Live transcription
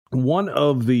One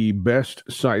of the best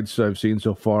sights I've seen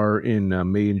so far in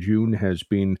May and June has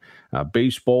been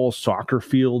baseball, soccer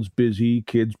fields busy,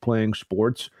 kids playing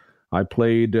sports. I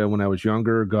played when I was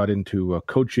younger, got into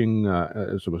coaching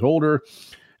as I was older,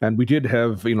 and we did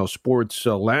have sports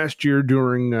last year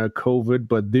during COVID,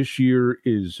 but this year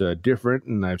is different.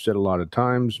 And I've said a lot of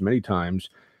times, many times,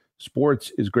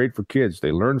 sports is great for kids.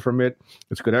 They learn from it.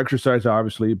 It's good exercise,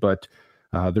 obviously, but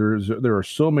there are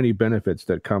so many benefits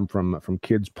that come from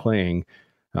kids playing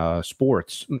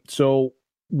sports. So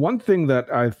one thing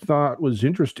that I thought was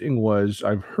interesting was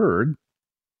I've heard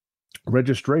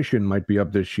registration might be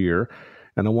up this year,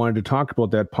 and I wanted to talk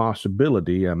about that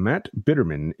possibility. Matt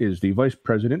Biderman is the vice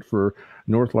president for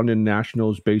North London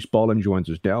Nationals baseball and joins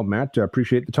us now. Matt, I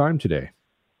appreciate the time today.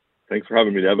 Thanks for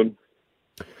having me, Devon.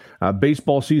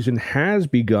 Baseball season has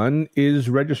begun. Is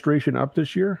registration up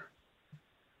this year?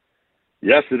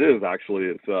 Yes, it is, actually.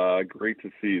 It's great to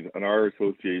see. In our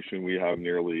association, we have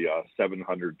nearly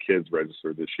 700 kids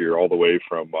registered this year, all the way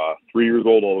from 3 years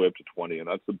old all the way up to 20. And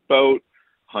that's about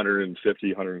 150,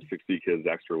 160 kids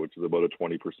extra, which is about a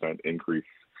 20% increase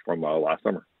from last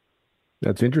summer.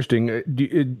 That's interesting.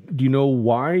 Do you know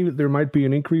why there might be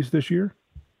an increase this year?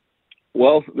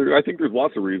 Well, I think there's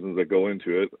lots of reasons that go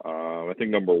into it. I think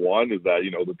number one is that,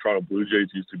 the Toronto Blue Jays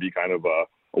used to be kind of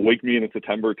a wake me in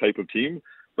September type of team.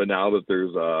 But now that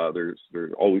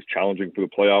they're always challenging for the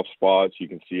playoff spots, you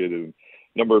can see it in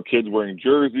number of kids wearing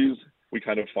jerseys. We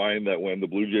kind of find that when the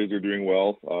Blue Jays are doing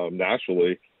well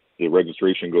nationally, the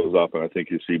registration goes up, and I think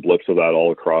you see blips of that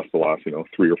all across the last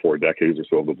 3 or 4 decades or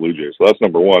so of the Blue Jays. So that's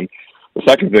number one. The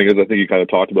second thing is, I think you kind of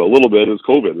talked about a little bit, is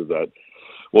COVID. Is that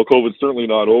COVID's certainly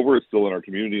not over. It's still in our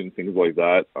community and things like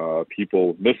that.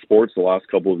 People miss sports the last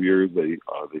couple of years. They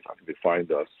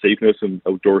find safeness in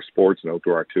outdoor sports and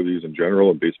outdoor activities in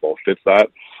general, and baseball fits that.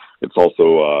 It's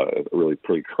also a really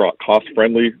pretty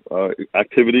cost-friendly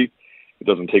activity. It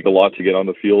doesn't take a lot to get on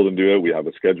the field and do it. We have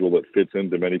a schedule that fits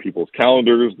into many people's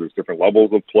calendars. There's different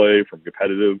levels of play, from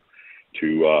competitive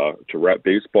to rep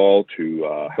baseball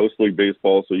to house league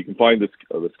baseball. So you can find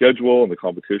the schedule and the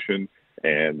competition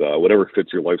and whatever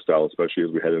fits your lifestyle, especially as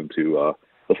we head into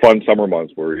the fun summer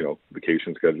months where,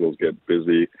 vacation schedules get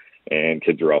busy and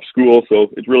kids are off school. So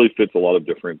it really fits a lot of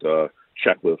different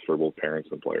checklists for both parents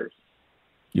and players.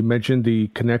 You mentioned the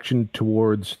connection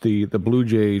towards the Blue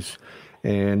Jays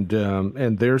and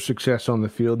their success on the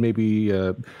field, maybe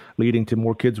leading to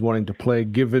more kids wanting to play.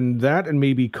 Given that, and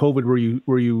maybe COVID,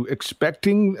 were you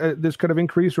expecting this kind of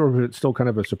increase, or was it still kind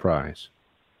of a surprise?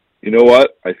 You know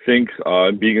what? I think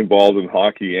being involved in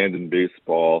hockey and in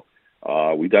baseball,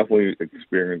 we definitely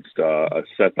experienced a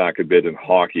setback a bit in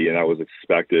hockey, and that was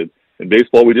expected. In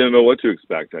baseball, we didn't know what to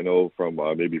expect. I know from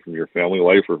maybe from your family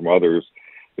life or from others,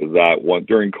 is that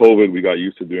during COVID, we got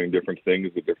used to doing different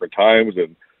things at different times,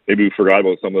 and maybe we forgot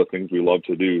about some of the things we love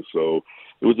to do. So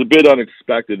it was a bit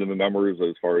unexpected in the numbers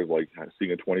as far as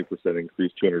seeing a 20%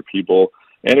 increase, 200 people.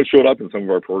 And it showed up in some of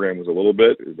our programs a little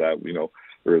bit, is that,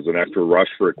 there is an extra rush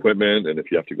for equipment. And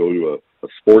if you have to go to a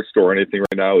sports store or anything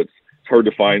right now, it's hard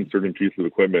to find certain pieces of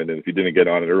equipment. And if you didn't get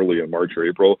on it early in March or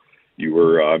April, you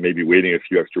were maybe waiting a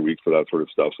few extra weeks for that sort of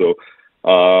stuff. So,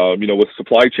 with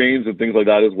supply chains and things like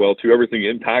that as well, too, everything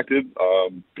impacted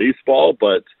baseball.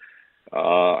 But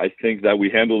I think that we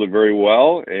handled it very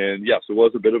well. And yes, it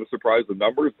was a bit of a surprise, the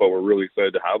numbers, but we're really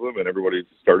excited to have them. And everybody's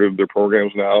started their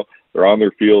programs now. They're on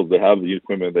their fields. They have the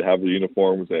equipment. They have the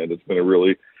uniforms. And it's been a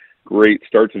really great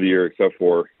start to the year, except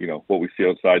for, what we see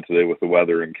outside today with the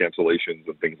weather and cancellations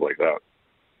and things like that.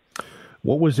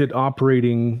 What was it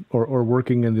operating or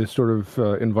working in this sort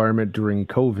of environment during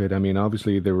COVID? I mean,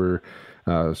 obviously there were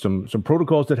some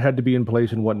protocols that had to be in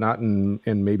place and whatnot, and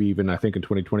maybe even, I think in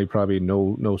 2020, probably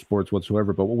no sports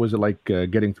whatsoever. But what was it like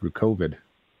getting through COVID?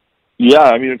 Yeah,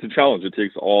 I mean, it's a challenge. It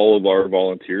takes all of our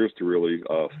volunteers to really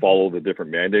follow the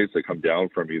different mandates that come down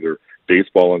from either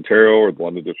Baseball Ontario or the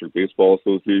London District Baseball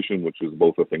Association, which is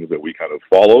both the things that we kind of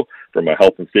follow from a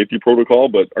health and safety protocol.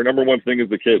 But our number one thing is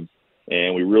the kids.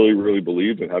 And we really, really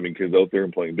believed in having kids out there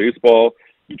and playing baseball.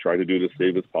 We try to do it as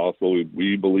safe as possible.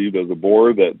 We believed as a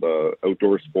board that the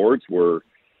outdoor sports were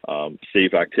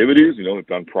safe activities, if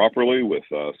done properly with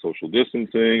social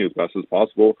distancing as best as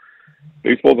possible.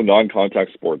 Baseball is a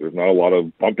non-contact sport. There's not a lot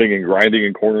of bumping and grinding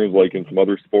in corners like in some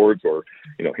other sports, or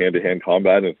hand-to-hand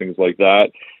combat and things like that.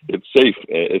 It's safe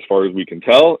as far as we can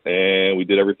tell, and we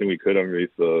did everything we could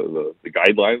underneath the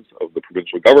guidelines of the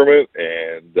provincial government,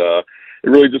 and it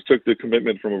really just took the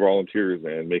commitment from our volunteers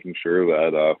and making sure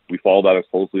that we followed that as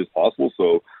closely as possible,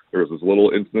 so there was as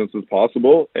little incidents as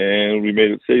possible, and we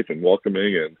made it safe and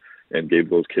welcoming, and gave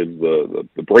those kids the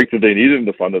break that they needed and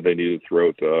the fun that they needed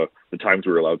throughout the times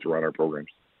we were allowed to run our programs.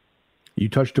 You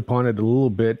touched upon it a little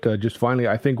bit. Just finally,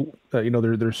 I think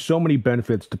there's so many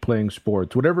benefits to playing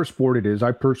sports, whatever sport it is.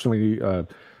 I personally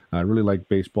I really like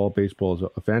baseball. Baseball is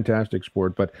a fantastic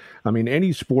sport, but I mean,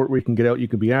 any sport where you can get out, you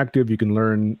can be active, you can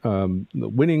learn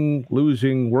winning,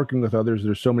 losing, working with others.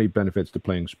 There's so many benefits to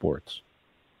playing sports.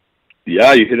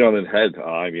 Yeah, you hit it on the head.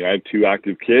 I mean, I have two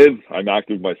active kids. I'm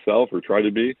active myself, or try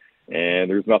to be, and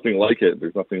there's nothing like it.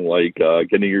 There's nothing like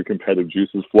getting your competitive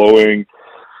juices flowing,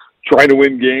 trying to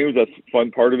win games. That's the fun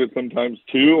part of it sometimes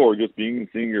too, or just seeing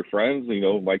your friends.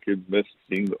 My kids miss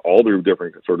seeing all their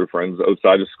different sort of friends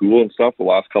outside of school and stuff. The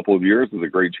last couple of years is a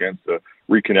great chance to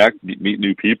reconnect, meet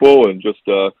new people, and just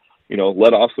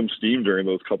let off some steam during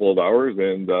those couple of hours.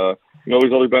 And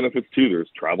there's other benefits too. There's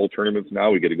travel tournaments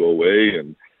now. We get to go away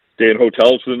and stay in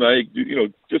hotels for the night.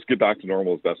 Just get back to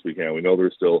normal as best we can. We know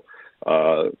there's still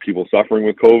people suffering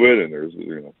with COVID, and there's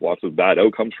lots of bad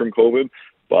outcomes from COVID.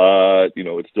 But,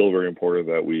 it's still very important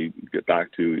that we get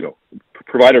back to,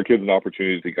 provide our kids an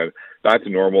opportunity to kind of back to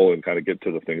normal and kind of get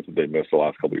to the things that they missed the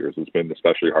last couple of years. It's been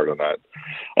especially hard on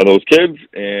those kids.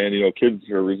 And, kids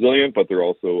are resilient, but they're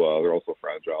also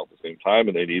fragile at the same time,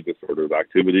 and they need this sort of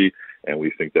activity. And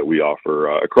we think that we offer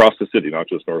across the city, not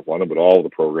just North London, but all of the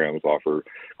programs offer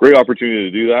great opportunity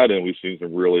to do that. And we've seen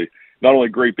some really not only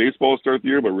great baseball to start the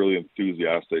year, but really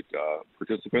enthusiastic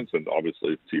participants. And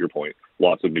obviously, to your point,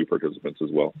 lots of new participants as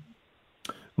well.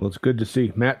 Well, it's good to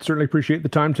see. Matt, certainly appreciate the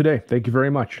time today. Thank you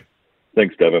very much.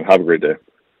 Thanks, Devon. Have a great day.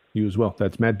 You as well.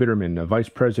 That's Matt Biderman, Vice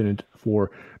President for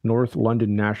North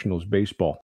London Nationals Baseball.